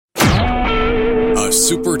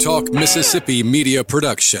SuperTalk Mississippi media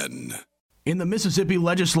production. In the Mississippi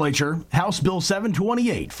legislature, House Bill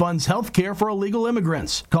 728 funds health care for illegal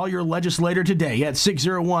immigrants. Call your legislator today at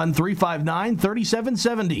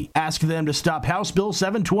 601-359-3770. Ask them to stop House Bill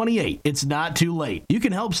 728. It's not too late. You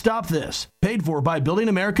can help stop this. Paid for by Building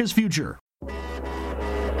America's Future.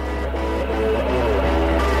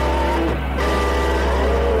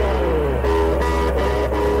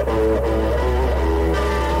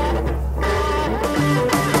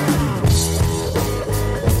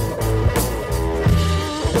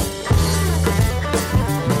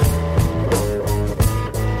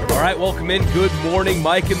 Welcome in. Good morning.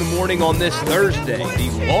 Mike in the morning on this Thursday,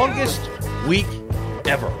 the longest week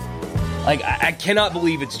ever. I cannot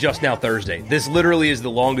believe it's just now Thursday. This literally is the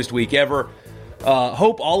longest week ever.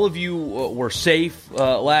 Hope all of you were safe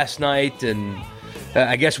last night, and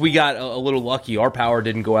I guess we got a little lucky. Our power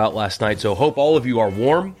didn't go out last night, so hope all of you are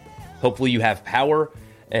warm. Hopefully you have power,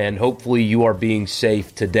 and hopefully you are being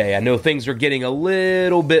safe today. I know things are getting a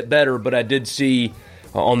little bit better, but I did see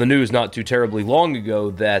on the news not too terribly long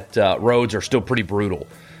ago that roads are still pretty brutal.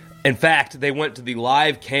 In fact, they went to the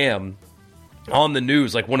live cam on the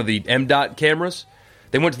news, like one of the MDOT cameras.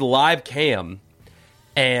 They went to the live cam,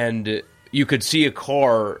 and you could see a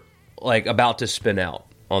car like about to spin out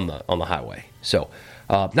on the highway. So,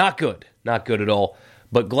 not good at all.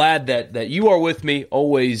 But glad that you are with me.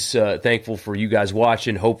 Always thankful for you guys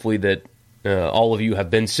watching. Hopefully that all of you have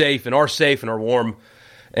been safe and are warm.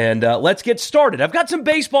 And let's get started. I've got some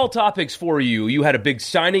baseball topics for you. You had a big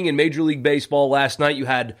signing in Major League Baseball last night. You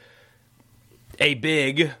had a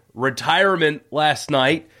big retirement last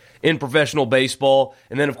night in professional baseball.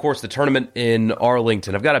 And then, of course, the tournament in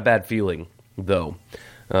Arlington. I've got a bad feeling, though,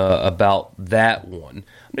 about that one. I'm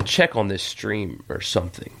going to check on this stream or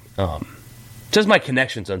something. It says my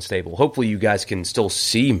connection's unstable. Hopefully you guys can still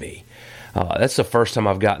see me. That's the first time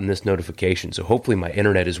I've gotten this notification, so hopefully my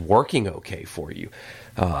internet is working okay for you.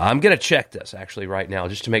 I'm going to check this, actually, right now,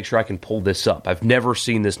 just to make sure I can pull this up. I've never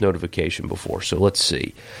seen this notification before, so let's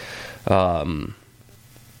see. Yeah,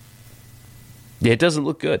 it doesn't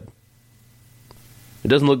look good. It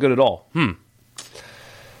doesn't look good at all.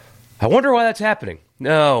 I wonder why that's happening.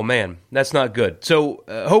 No, man, that's not good. So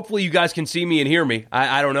hopefully you guys can see me and hear me.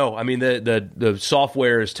 I don't know. I mean, the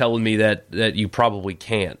software is telling me that you probably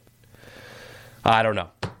can't. I don't know.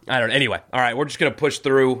 Anyway, all right, we're just going to push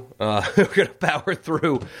through. We're going to power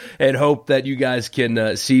through and hope that you guys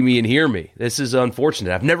can see me and hear me. This is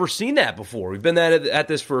unfortunate. I've never seen that before. We've been at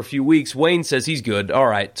this for a few weeks. Wayne says he's good. All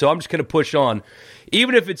right, so I'm just going to push on.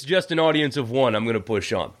 Even if it's just an audience of one, I'm going to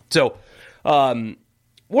push on. So we're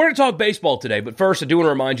going to talk baseball today, but first I do want to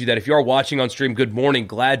remind you that if you are watching on stream, good morning.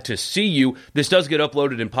 Glad to see you. This does get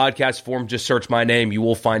uploaded in podcast form. Just search my name. You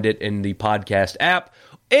will find it in the podcast app.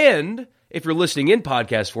 And if you're listening in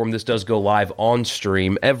podcast form, this does go live on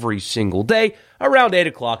stream every single day. Around 8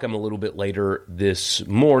 o'clock, I'm a little bit later this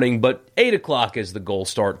morning, but 8 o'clock is the goal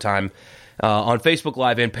start time. On Facebook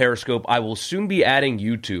Live and Periscope, I will soon be adding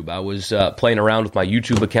YouTube. I was playing around with my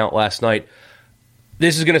YouTube account last night.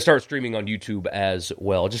 This is going to start streaming on YouTube as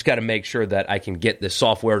well. Just got to make sure that I can get this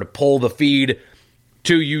software to pull the feed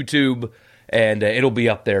to YouTube, and it'll be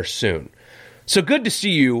up there soon. So good to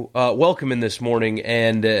see you. Welcome in this morning,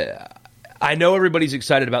 and I know everybody's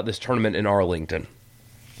excited about this tournament in Arlington.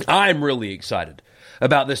 I'm really excited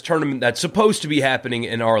about this tournament that's supposed to be happening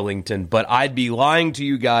in Arlington, but I'd be lying to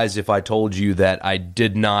you guys if I told you that I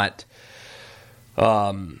did not,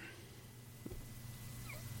 or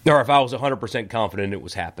if I was 100% confident it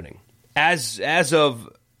was happening. As of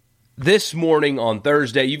this morning on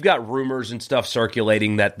Thursday, you've got rumors and stuff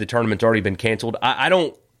circulating that the tournament's already been canceled. I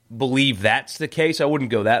don't believe that's the case. I wouldn't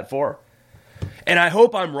go that far. And I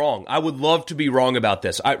hope I'm wrong. I would love to be wrong about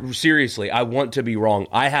this. Seriously, I want to be wrong.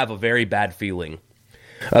 I have a very bad feeling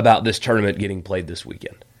about this tournament getting played this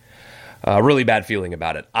weekend. Really bad feeling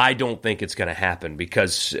about it. I don't think it's going to happen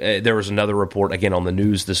because there was another report, again, on the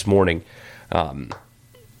news this morning.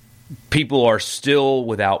 People are still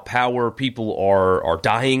without power. People are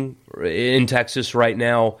dying in Texas right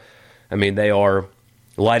now. I mean, they are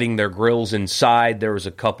lighting their grills inside. There was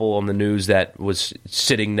a couple on the news that was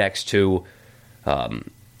sitting next to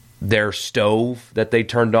their stove that they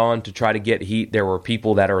turned on to try to get heat. There were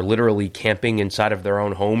people that are literally camping inside of their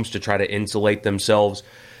own homes to try to insulate themselves.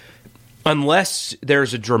 Unless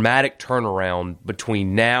there's a dramatic turnaround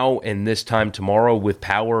between now and this time tomorrow with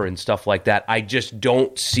power and stuff like that, I just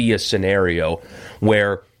don't see a scenario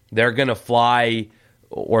where they're going to fly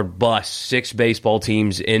or bus 6 baseball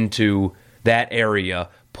teams into that area,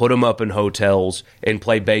 put them up in hotels, and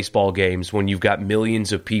play baseball games when you've got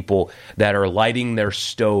millions of people that are lighting their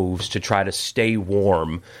stoves to try to stay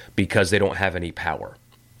warm because they don't have any power.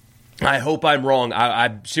 I hope I'm wrong.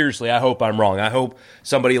 Seriously, I hope I'm wrong. I hope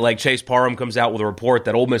somebody like Chase Parham comes out with a report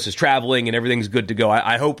that Ole Miss is traveling and everything's good to go.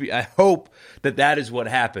 I hope that is what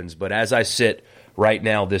happens. But as I sit right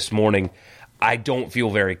now this morning, I don't feel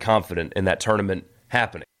very confident in that tournament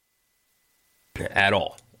happening at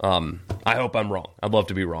all. I hope I'm wrong. I'd love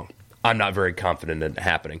to be wrong. I'm not very confident in it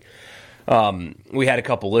happening. We had a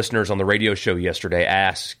couple listeners on the radio show yesterday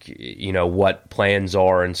ask, what plans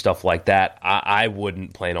are and stuff like that. I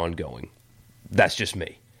wouldn't plan on going. That's just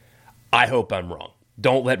me. I hope I'm wrong.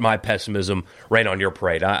 Don't let my pessimism rain on your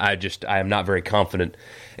parade. I am not very confident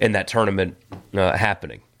in that tournament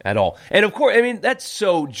happening at all. And of course, that's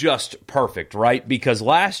so just perfect, right? Because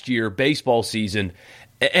last year, baseball season,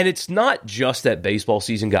 and it's not just that baseball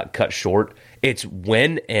season got cut short, it's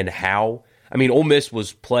when and how. Ole Miss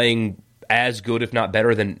was playing as good, if not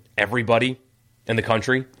better, than everybody in the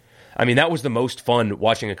country. That was the most fun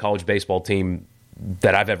watching a college baseball team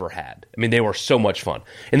that I've ever had. They were so much fun.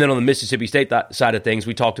 And then on the Mississippi State side of things,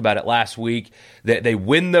 we talked about it last week, that they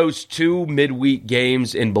win those 2 midweek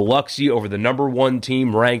games in Biloxi over the number 1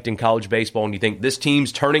 team ranked in college baseball, and you think this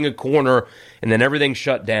team's turning a corner, and then everything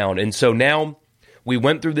shut down. And so now we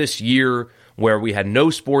went through this year where we had no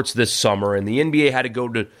sports this summer, and the NBA had to go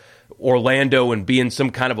to Orlando and be in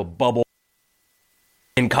some kind of a bubble.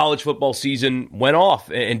 And college football season went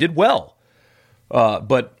off and did well.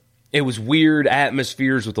 But it was weird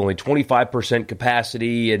atmospheres with only 25%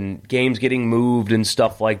 capacity and games getting moved and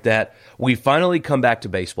stuff like that. We finally come back to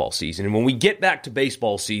baseball season. And when we get back to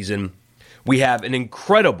baseball season, we have an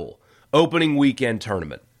incredible opening weekend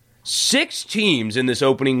tournament. 6 teams in this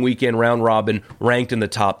opening weekend round robin ranked in the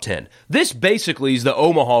top 10. This basically is the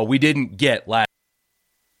Omaha we didn't get last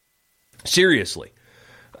year. Seriously.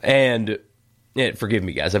 And forgive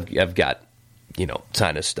me, guys. I've got,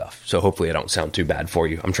 sinus stuff. So hopefully I don't sound too bad for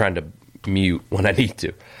you. I'm trying to mute when I need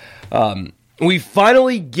to. We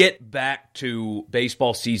finally get back to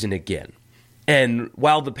baseball season again. And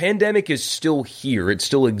while the pandemic is still here, it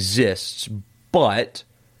still exists, but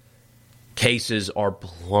cases are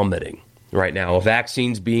plummeting right now.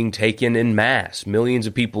 Vaccines being taken en masse, millions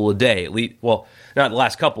of people a day. At least, well, not the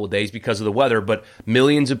last couple of days because of the weather, but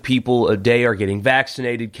millions of people a day are getting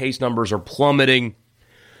vaccinated. Case numbers are plummeting.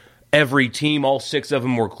 Every team, all 6 of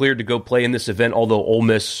them, were cleared to go play in this event, although Ole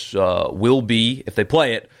Miss will be, if they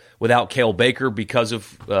play it, without Cale Baker because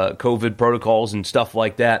of COVID protocols and stuff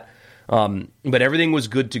like that. But everything was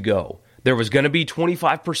good to go. There was going to be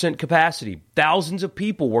 25% capacity. Thousands of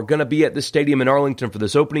people were going to be at the stadium in Arlington for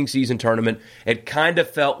this opening season tournament. It kind of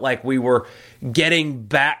felt like we were getting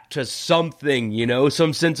back to something,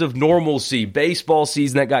 some sense of normalcy. Baseball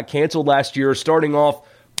season that got canceled last year, starting off,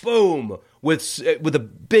 boom, with a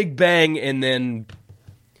big bang, and then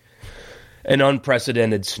an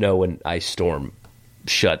unprecedented snow and ice storm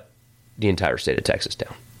shut the entire state of Texas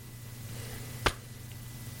down.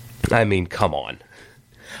 Come on.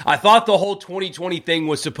 I thought the whole 2020 thing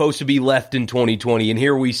was supposed to be left in 2020, and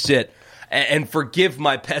here we sit, and forgive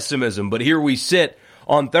my pessimism, but here we sit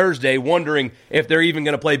on Thursday wondering if they're even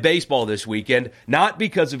going to play baseball this weekend, not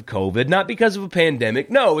because of COVID, not because of a pandemic.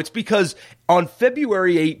 No, it's because on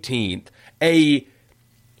February 18th,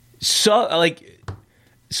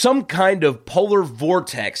 some kind of polar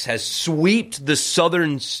vortex has swept the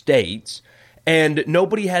southern states, and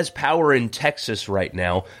nobody has power in Texas right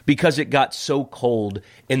now because it got so cold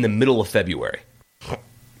in the middle of February.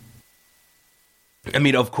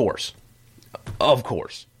 Of course.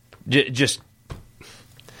 Just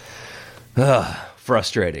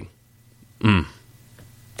frustrating.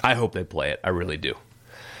 I hope they play it. I really do.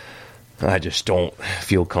 I just don't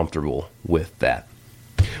feel comfortable with that.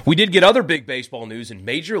 We did get other big baseball news in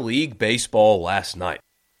Major League Baseball last night.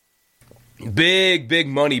 Big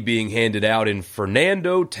money being handed out, and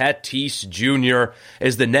Fernando Tatis Jr.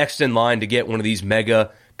 is the next in line to get one of these mega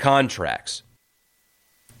contracts.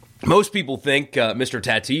 Most people think Mr.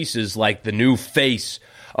 Tatis is like the new face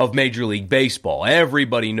of Major League Baseball.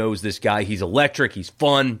 Everybody knows this guy. He's electric. He's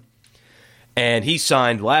fun. And he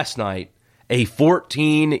signed last night a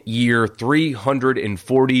 14-year,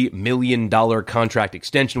 $340 million contract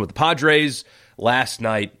extension with the Padres last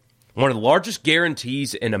night. One of the largest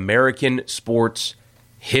guarantees in American sports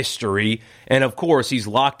history. And, of course, he's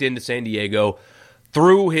locked into San Diego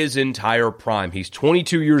through his entire prime. He's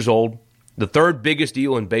 22 years old, the 3rd biggest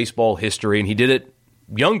deal in baseball history, and he did it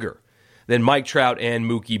younger than Mike Trout and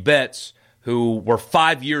Mookie Betts, who were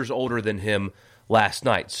 5 years older than him last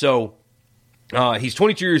night. So He's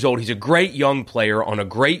 22 years old. He's a great young player on a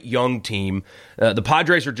great young team. The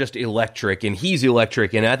Padres are just electric, and he's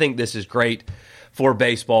electric, and I think this is great for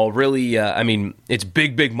baseball. Really, it's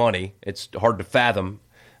big, big money. It's hard to fathom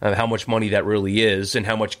how much money that really is and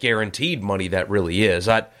how much guaranteed money that really is.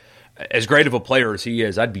 As great of a player as he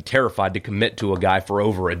is, I'd be terrified to commit to a guy for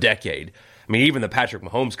over a decade. I mean, even the Patrick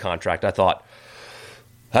Mahomes contract, I thought,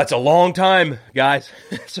 that's a long time, guys.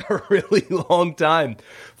 It's a really long time.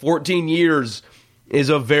 14 years is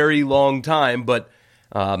a very long time, but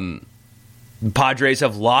the Padres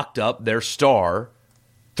have locked up their star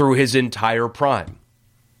through his entire prime.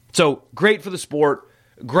 So, great for the sport,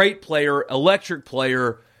 great player, electric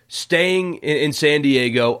player, staying in San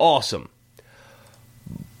Diego, awesome.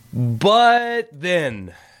 But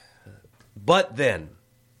then,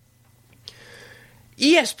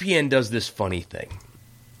 ESPN does this funny thing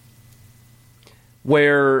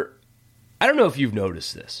where, I don't know if you've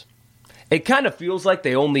noticed this, it kind of feels like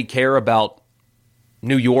they only care about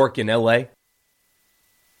New York and LA.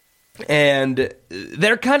 And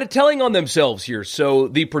they're kind of telling on themselves here. So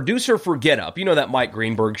the producer for Get Up, you know that Mike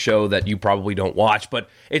Greenberg show that you probably don't watch, but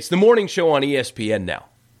it's the morning show on ESPN now.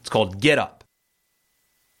 It's called Get Up.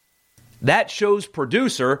 That show's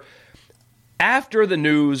producer, after the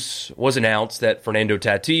news was announced that Fernando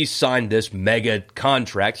Tatis signed this mega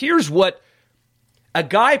contract, here's what a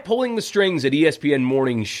guy pulling the strings at ESPN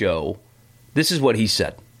Morning Show, this is what he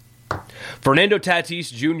said. Fernando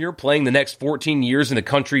Tatis Jr. playing the next 14 years in the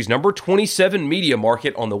country's number 27 media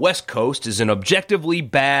market on the West Coast is an objectively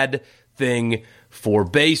bad thing for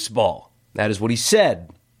baseball. That is what he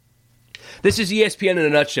said. This is ESPN in a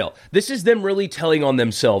nutshell. This is them really telling on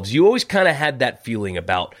themselves. You always kind of had that feeling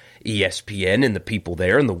about ESPN and the people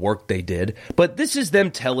there and the work they did, but this is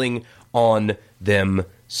them telling on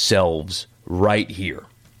themselves right here.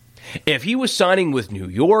 If he was signing with New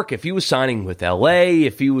York, if he was signing with LA,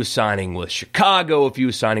 if he was signing with Chicago, if he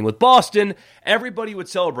was signing with Boston, everybody would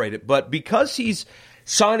celebrate it. But because he's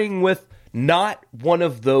signing with not one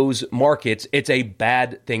of those markets, it's a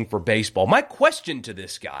bad thing for baseball. My question to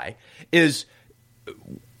this guy is,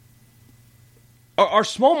 are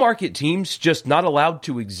small market teams just not allowed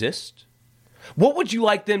to exist? What would you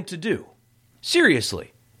like them to do?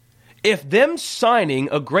 Seriously. If them signing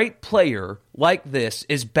a great player like this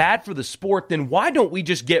is bad for the sport, then why don't we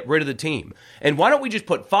just get rid of the team? And why don't we just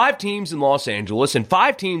put 5 teams in Los Angeles and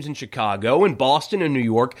 5 teams in Chicago and Boston and New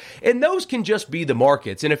York, and those can just be the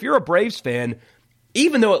markets. And if you're a Braves fan,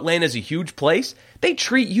 even though Atlanta's a huge place, they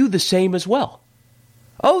treat you the same as well.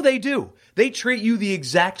 Oh, they do. They treat you the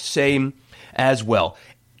exact same as well.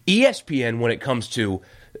 ESPN, when it comes to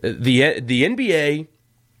the NBA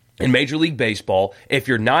in Major League Baseball, if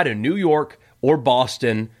you're not in New York or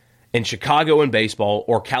Boston, in Chicago in baseball,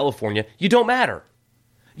 or California, you don't matter.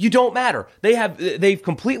 You don't matter. They've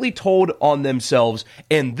completely told on themselves,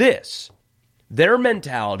 and their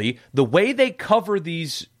mentality, the way they cover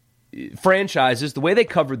these franchises, the way they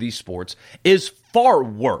cover these sports, is far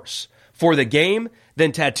worse for the game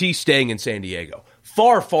than Tatis staying in San Diego.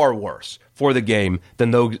 Far, far worse for the game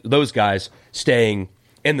than those guys staying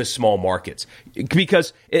in the small markets,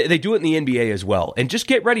 because they do it in the NBA as well. And just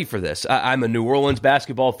get ready for this. I'm a New Orleans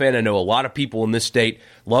basketball fan. I know a lot of people in this state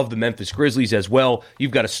love the Memphis Grizzlies as well.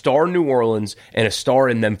 You've got a star in New Orleans and a star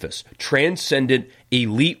in Memphis. Transcendent,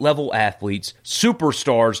 elite-level athletes,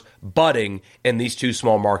 superstars budding in these two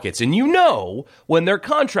small markets. And you know when their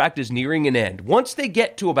contract is nearing an end, once they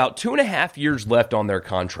get to about 2.5 years left on their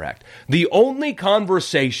contract, the only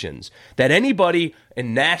conversations that anybody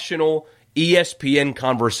in national ESPN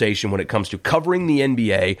conversation when it comes to covering the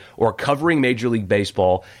NBA or covering Major League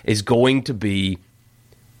Baseball is going to be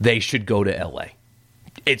they should go to LA.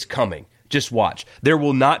 It's coming. Just watch. There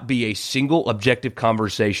will not be a single objective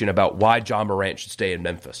conversation about why John Morant should stay in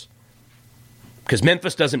Memphis. Because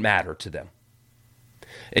Memphis doesn't matter to them.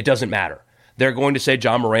 It doesn't matter. They're going to say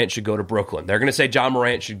John Morant should go to Brooklyn. They're going to say John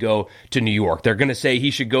Morant should go to New York. They're going to say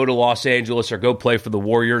he should go to Los Angeles or go play for the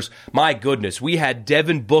Warriors. My goodness, we had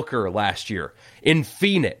Devin Booker last year in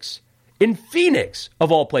Phoenix. In Phoenix,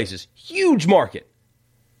 of all places. Huge market.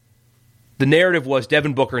 The narrative was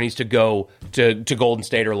Devin Booker needs to go to Golden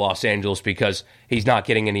State or Los Angeles because he's not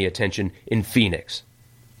getting any attention in Phoenix.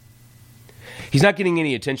 He's not getting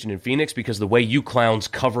any attention in Phoenix because the way you clowns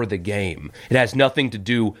cover the game. It has nothing to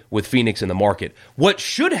do with Phoenix in the market. What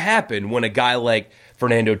should happen when a guy like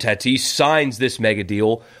Fernando Tatis signs this mega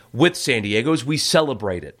deal with San Diego is we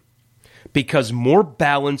celebrate it. Because more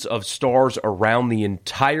balance of stars around the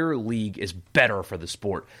entire league is better for the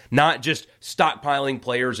sport. Not just stockpiling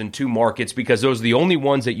players in 2 markets because those are the only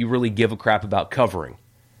ones that you really give a crap about covering.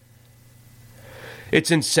 It's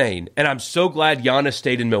insane. And I'm so glad Giannis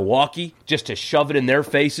stayed in Milwaukee just to shove it in their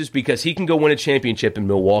faces, because he can go win a championship in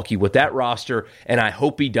Milwaukee with that roster, and I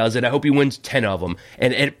hope he does it. I hope he wins 10 of them.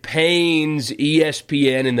 And it pains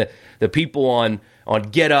ESPN and the people on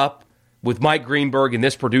Get Up with Mike Greenberg and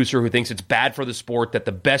this producer who thinks it's bad for the sport that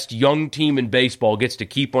the best young team in baseball gets to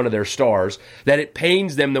keep one of their stars, that it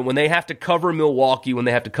pains them that when they have to cover Milwaukee, when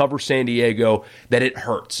they have to cover San Diego, that it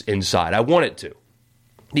hurts inside. I want it to,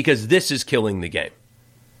 because this is killing the game.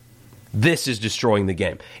 This is destroying the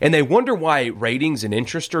game. And they wonder why ratings and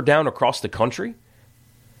interest are down across the country.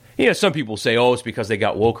 You know, some people say, oh, it's because they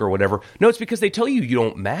got woke or whatever. No, it's because they tell you you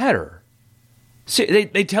don't matter. See,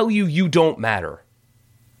 they tell you don't matter.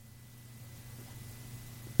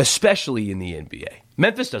 Especially in the NBA.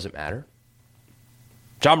 Memphis doesn't matter.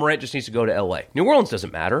 John Morant just needs to go to LA. New Orleans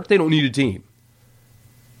doesn't matter. They don't need a team.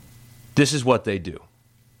 This is what they do.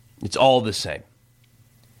 It's all the same.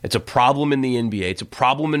 It's a problem in the NBA. It's a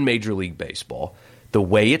problem in Major League Baseball. The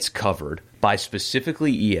way it's covered by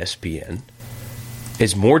specifically ESPN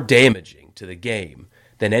is more damaging to the game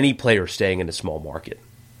than any player staying in a small market.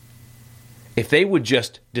 If they would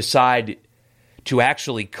just decide to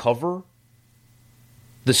actually cover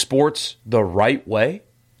the sports the right way,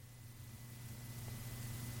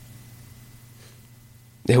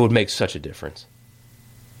 it would make such a difference.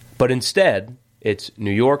 But instead, it's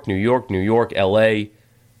New York, New York, New York, LA,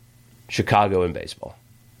 Chicago, and baseball.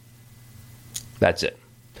 That's it.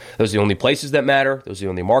 Those are the only places that matter. Those are the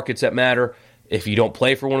only markets that matter. If you don't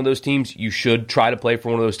play for one of those teams, you should try to play for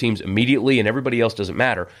one of those teams immediately, and everybody else doesn't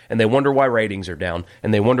matter. And they wonder why ratings are down,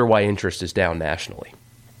 and they wonder why interest is down nationally.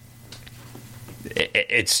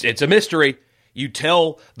 It's a mystery. You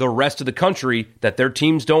tell the rest of the country that their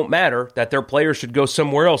teams don't matter, that their players should go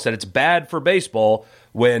somewhere else, that it's bad for baseball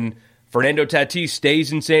when Fernando Tatis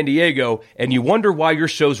stays in San Diego, and you wonder why your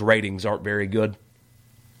show's ratings aren't very good.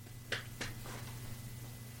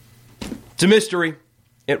 It's a mystery.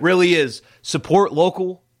 It really is. Support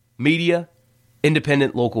local media,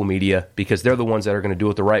 independent local media, because they're the ones that are going to do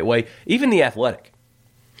it the right way. Even The Athletic.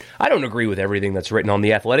 I don't agree with everything that's written on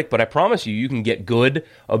The Athletic, but I promise you can get good,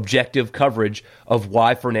 objective coverage of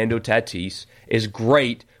why Fernando Tatis is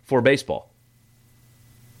great for baseball.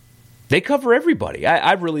 They cover everybody.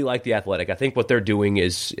 I really like The Athletic. I think what they're doing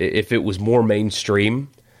is, if it was more mainstream,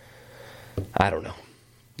 I don't know.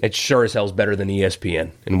 It sure as hell is better than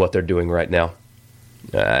ESPN in what they're doing right now.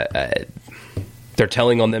 They're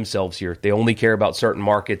telling on themselves here. They only care about certain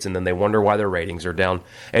markets, and then they wonder why their ratings are down.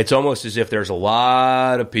 It's almost as if there's a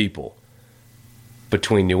lot of people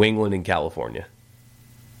between New England and California.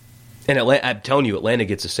 And Atlanta, I'm telling you, Atlanta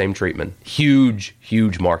gets the same treatment. Huge,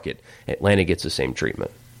 huge market. Atlanta gets the same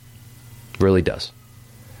treatment. Really does.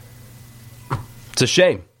 It's a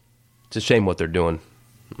shame. It's a shame what they're doing.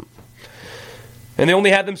 And they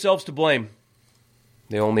only have themselves to blame.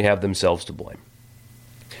 They only have themselves to blame.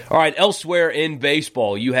 All right, elsewhere in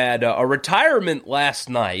baseball, you had a retirement last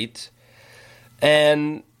night.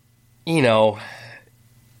 And, you know,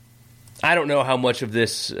 I don't know how much of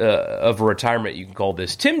this, of a retirement you can call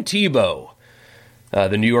this. Tim Tebow,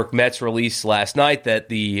 the New York Mets released last night that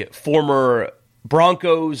the former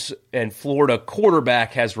Broncos and Florida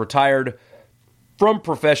quarterback has retired from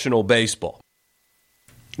professional baseball.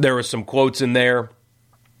 There were some quotes in there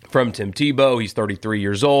from Tim Tebow. He's 33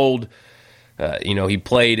 years old. He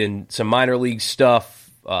played in some minor league stuff,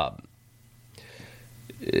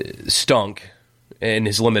 stunk in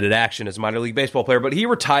his limited action as a minor league baseball player, but he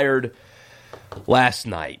retired last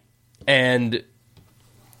night. And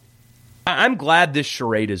I'm glad this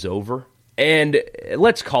charade is over, and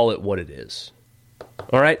let's call it what it is.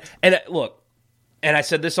 All right? And look, and I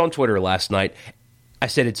said this on Twitter last night. I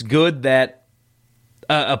said it's good that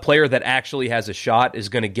a player that actually has a shot is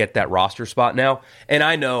going to get that roster spot now. And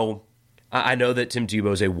I know that Tim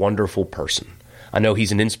Tebow is a wonderful person. I know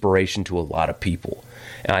he's an inspiration to a lot of people.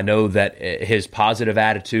 And I know that his positive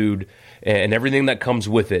attitude and everything that comes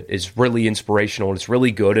with it is really inspirational and it's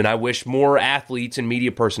really good. And I wish more athletes and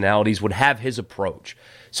media personalities would have his approach.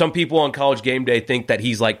 Some people on College Game Day think that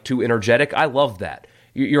he's like too energetic. I love that.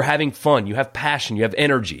 You're having fun. You have passion. You have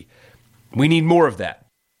energy. We need more of that.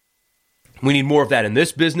 We need more of that in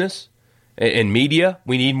this business, in media.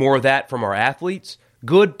 We need more of that from our athletes.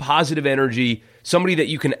 Good, positive energy, somebody that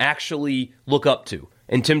you can actually look up to.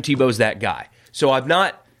 And Tim Tebow's that guy. So I'm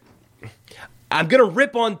going to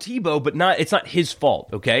rip on Tebow, but it's not his fault,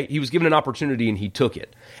 okay? He was given an opportunity and he took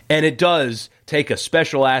it. And it does take a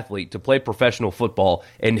special athlete to play professional football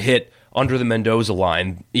and hit under the Mendoza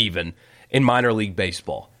line even in minor league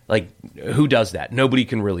baseball. Like, who does that? Nobody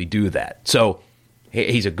can really do that. So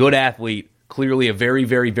he's a good athlete, clearly a very,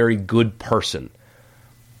 very, very good person.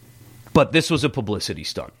 But this was a publicity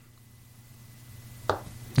stunt.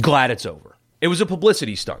 Glad it's over. It was a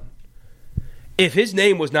publicity stunt. If his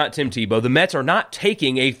name was not Tim Tebow, the Mets are not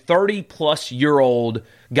taking a 30-plus-year-old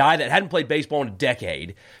guy that hadn't played baseball in a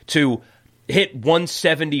decade to hit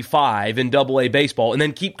 175 in Double-A baseball and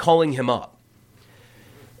then keep calling him up.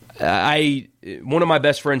 One of my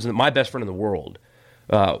best friends, my best friend in the world,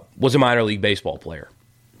 was a minor league baseball player.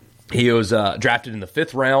 He was drafted in the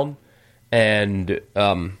 5th round and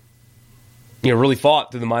really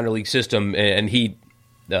fought through the minor league system, and he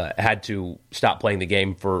had to stop playing the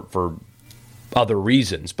game for other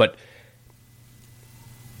reasons. But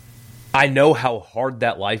I know how hard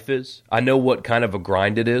that life is. I know what kind of a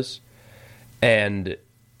grind it is. And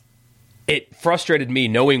it frustrated me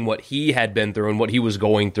knowing what he had been through and what he was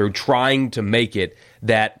going through, trying to make it,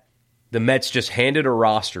 that the Mets just handed a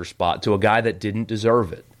roster spot to a guy that didn't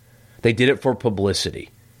deserve it. They did it for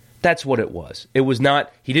publicity. That's what it was. It was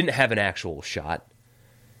not, he didn't have an actual shot.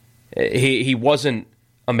 He wasn't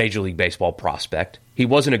a Major League Baseball prospect. He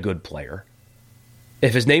wasn't a good player.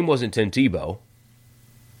 If his name wasn't Tim Tebow,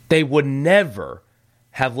 they would never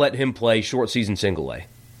have let him play short season single A,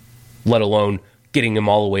 let alone getting him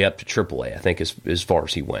all the way up to Triple A, I think, as far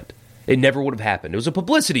as he went. It never would have happened. It was a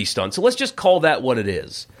publicity stunt, so let's just call that what it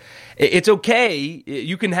is. It's okay.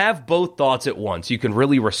 You can have both thoughts at once. You can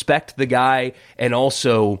really respect the guy and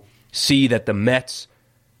also see that the Mets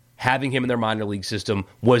having him in their minor league system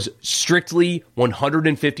was strictly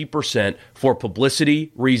 150% for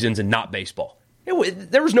publicity reasons and not baseball.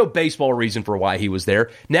 There was no baseball reason for why he was there.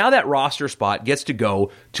 Now that roster spot gets to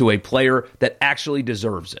go to a player that actually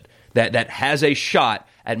deserves it, that has a shot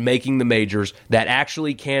at making the majors, that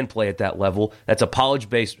actually can play at that level, that's a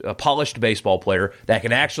polished baseball player that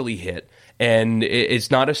can actually hit, and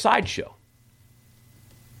it's not a sideshow.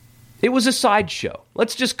 It was a sideshow.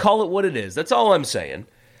 Let's just call it what it is. That's all I'm saying.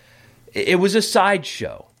 It was a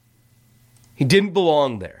sideshow. He didn't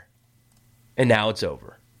belong there. And now it's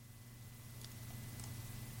over.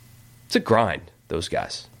 It's a grind, those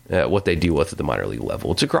guys, what they deal with at the minor league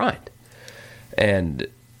level. It's a grind. And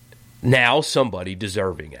now somebody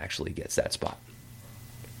deserving actually gets that spot.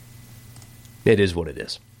 It is what it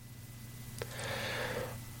is.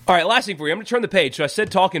 All right, last thing for you. I'm going to turn the page. So I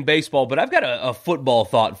said talking baseball, but I've got a football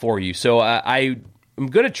thought for you. So I'm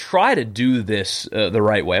going to try to do this the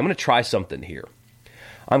right way. I'm going to try something here.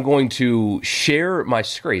 I'm going to share my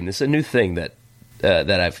screen. This is a new thing that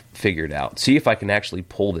I've figured out. See if I can actually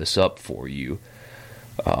pull this up for you.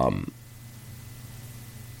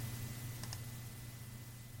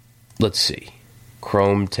 Let's see.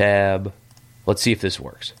 Chrome tab. Let's see if this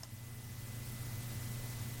works.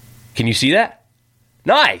 Can you see that?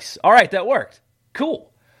 Nice. All right, that worked.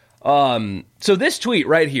 Cool. So this tweet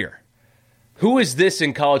right here. Who is this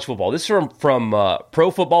in college football? This is from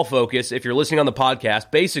Pro Football Focus. If you're listening on the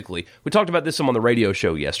podcast, basically, we talked about this some on the radio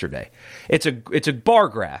show yesterday. It's a bar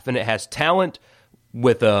graph, and it has talent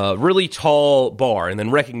with a really tall bar, and then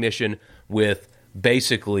recognition with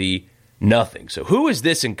basically nothing. So who is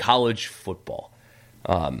this in college football?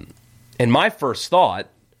 And my first thought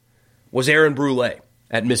was Aaron Brule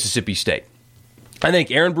at Mississippi State. I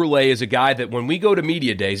think Aaron Brule is a guy that when we go to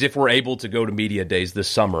media days, if we're able to go to media days this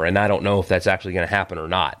summer, and I don't know if that's actually going to happen or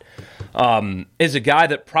not, is a guy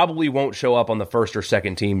that probably won't show up on the first or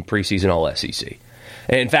second team preseason All-SEC.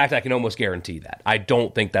 In fact, I can almost guarantee that. I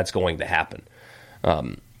don't think that's going to happen.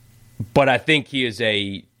 But I think he is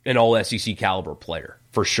an All-SEC caliber player,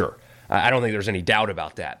 for sure. I don't think there's any doubt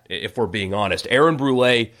about that, if we're being honest. Aaron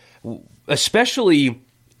Brule, especially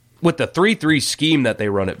with the 3-3 scheme that they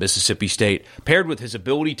run at Mississippi State, paired with his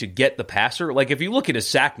ability to get the passer, like if you look at his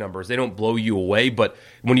sack numbers, they don't blow you away, but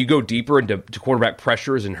when you go deeper into quarterback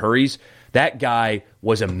pressures and hurries, that guy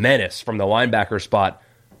was a menace from the linebacker spot,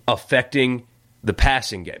 affecting the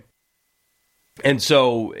passing game. And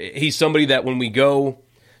so he's somebody that when we go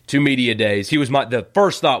to media days, he was the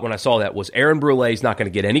first thought when I saw that was Aaron Brule is not going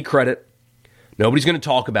to get any credit. Nobody's going to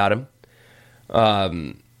talk about him.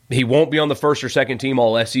 He won't be on the first or second team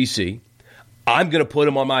All-SEC. I'm going to put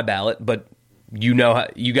him on my ballot, but you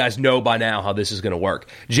guys know by now how this is going to work.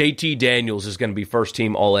 JT Daniels is going to be first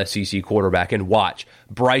team All-SEC quarterback, and watch.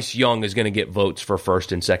 Bryce Young is going to get votes for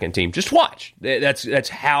first and second team. Just watch. That's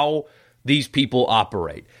how these people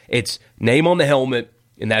operate. It's name on the helmet,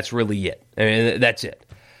 and that's really it. I mean, that's it.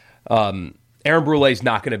 Aaron Brule is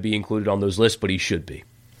not going to be included on those lists, but he should be,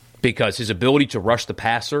 because his ability to rush the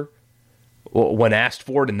passer when asked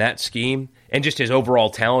for it in that scheme, and just his overall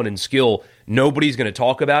talent and skill, nobody's going to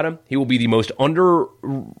talk about him. He will be the most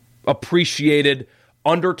underappreciated,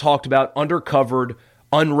 under-talked about, undercovered,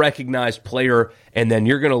 unrecognized player, and then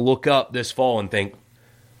you're going to look up this fall and think,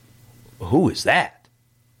 Who is that?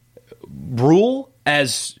 Brule,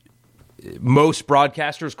 as most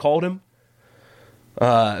broadcasters called him.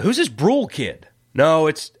 Who's this Brule kid? No,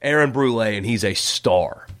 it's Aaron Brule, and he's a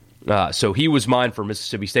star. So he was mine for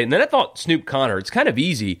Mississippi State. And then I thought Snoop Conner. It's kind of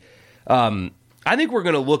easy. I think we're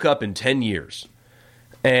going to look up in 10 years,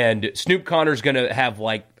 and Snoop Conner's going to have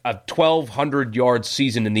like a 1,200-yard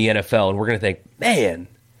season in the NFL, and we're going to think, man,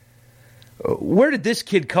 where did this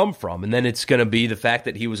kid come from? And then it's going to be the fact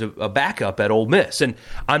that he was a backup at Ole Miss. And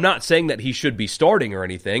I'm not saying that he should be starting or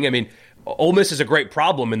anything. I mean, Ole Miss is a great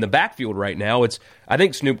problem in the backfield right now. I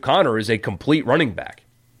think Snoop Conner is a complete running back.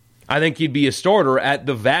 I think he'd be a starter at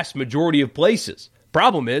the vast majority of places.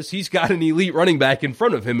 Problem is, he's got an elite running back in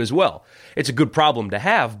front of him as well. It's a good problem to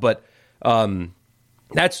have, but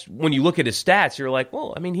that's when you look at his stats, you're like,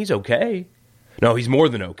 well, I mean, he's okay. No, he's more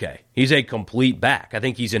than okay. He's a complete back. I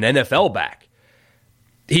think he's an NFL back.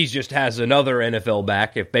 He just has another NFL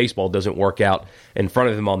back if baseball doesn't work out in front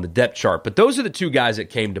of him on the depth chart. But those are the two guys that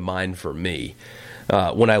came to mind for me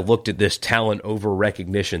when I looked at this talent over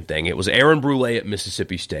recognition thing. It was Aaron Brule at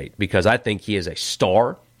Mississippi State because I think he is a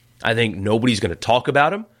star. I think nobody's going to talk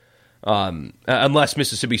about him unless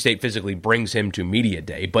Mississippi State physically brings him to media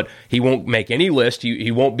day. But he won't make any list. He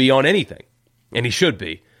won't be on anything. And he should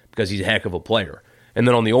be because he's a heck of a player. And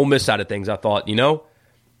then on the Ole Miss side of things, I thought,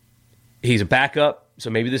 he's a backup, so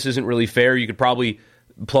maybe this isn't really fair. You could probably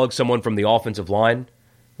plug someone from the offensive line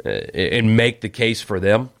and make the case for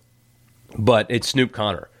them. But it's Snoop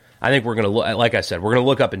Conner. I think we're going to look, like I said, we're going to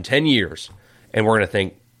look up in 10 years and we're going to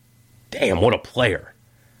think, damn, what a player.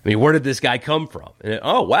 I mean, where did this guy come from? And,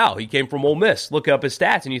 oh, wow, he came from Ole Miss. Look up his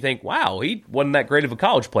stats, and you think, wow, he wasn't that great of a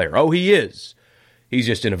college player. Oh, he is. He's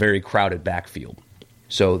just in a very crowded backfield.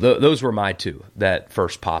 So those were my two that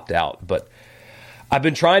first popped out. But I've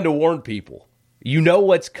been trying to warn people. You know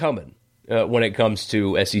what's coming when it comes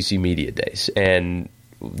to SEC Media Days and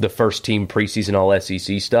the first team preseason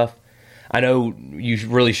All-SEC stuff. I know you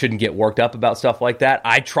really shouldn't get worked up about stuff like that.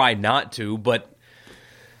 I try not to, but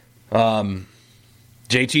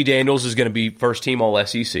JT Daniels is going to be first team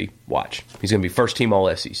All-SEC. Watch. He's going to be first team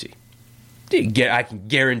All-SEC. I can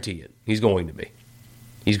guarantee it. He's going to be.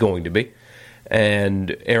 He's going to be.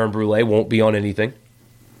 And Aaron Brule won't be on anything.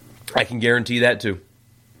 I can guarantee that too.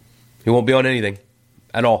 He won't be on anything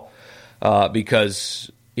at all. Because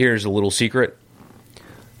here's a little secret.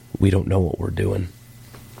 We don't know what we're doing.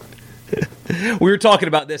 We were talking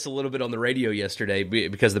about this a little bit on the radio yesterday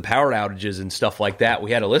because the power outages and stuff like that.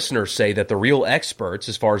 We had a listener say that the real experts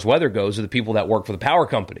as far as weather goes are the people that work for the power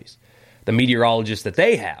companies, the meteorologists that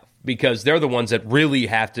they have, because they're the ones that really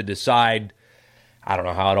have to decide. I don't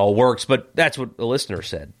know how it all works, but that's what the listener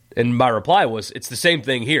said. And my reply was, it's the same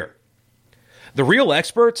thing here. The real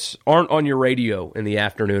experts aren't on your radio in the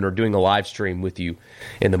afternoon or doing a live stream with you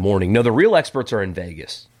in the morning. No, the real experts are in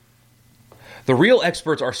Vegas. The real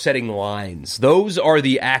experts are setting lines. Those are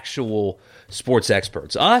the actual sports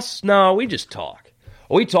experts. Us? No, we just talk.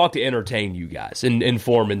 We talk to entertain you guys and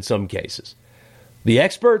inform in some cases. The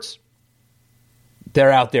experts,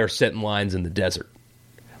 they're out there setting lines in the desert.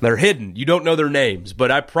 They're hidden. You don't know their names,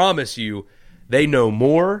 but I promise you they know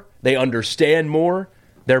more. They understand more.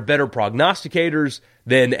 They're better prognosticators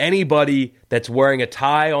than anybody that's wearing a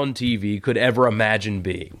tie on TV could ever imagine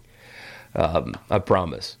being. I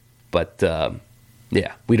promise. But,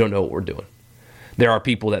 yeah, we don't know what we're doing. There are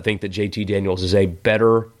people that think that JT Daniels is a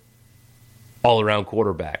better all-around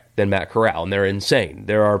quarterback than Matt Corral, and they're insane.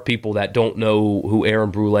 There are people that don't know who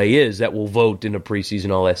Aaron Brule is that will vote in a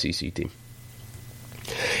preseason All-SEC team.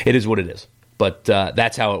 It is what it is. But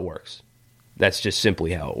that's how it works. That's just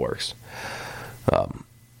simply how it works.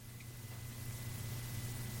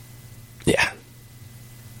 Yeah.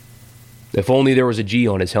 If only there was a G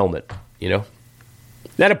on his helmet,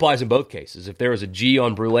 That applies in both cases. If there was a G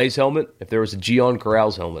on Brule's helmet, if there was a G on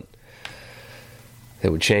Corral's helmet,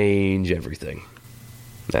 it would change everything.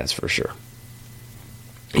 That's for sure.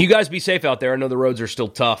 You guys be safe out there. I know the roads are still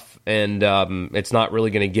tough, and it's not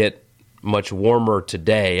really going to get much warmer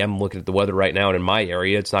today. I'm looking at the weather right now, and in my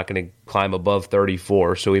area, it's not going to climb above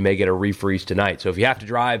 34, so we may get a refreeze tonight. So if you have to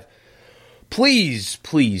drive, please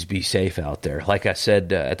be safe out there. Like I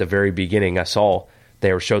said at the very beginning, I saw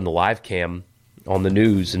they were showing the live cam on the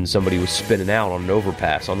news, and somebody was spinning out on an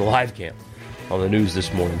overpass on the live cam on the news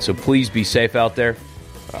this morning. So please be safe out there.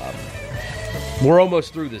 We're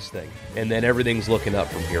almost through this thing, and then everything's looking up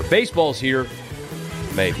from here. Baseball's here.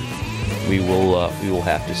 Maybe. We will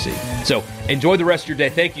have to see. So enjoy the rest of your day.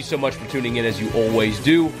 Thank you so much for tuning in, as you always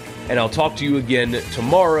do. And I'll talk to you again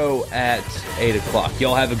tomorrow at 8 o'clock.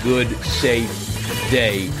 Y'all have a good, safe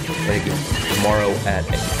day. And again, tomorrow at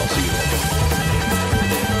 8. I'll see you later.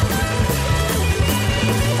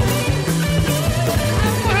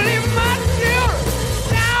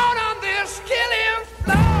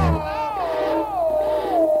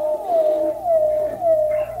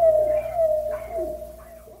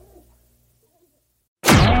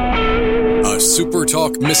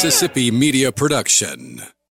 SuperTalk Mississippi Media Production.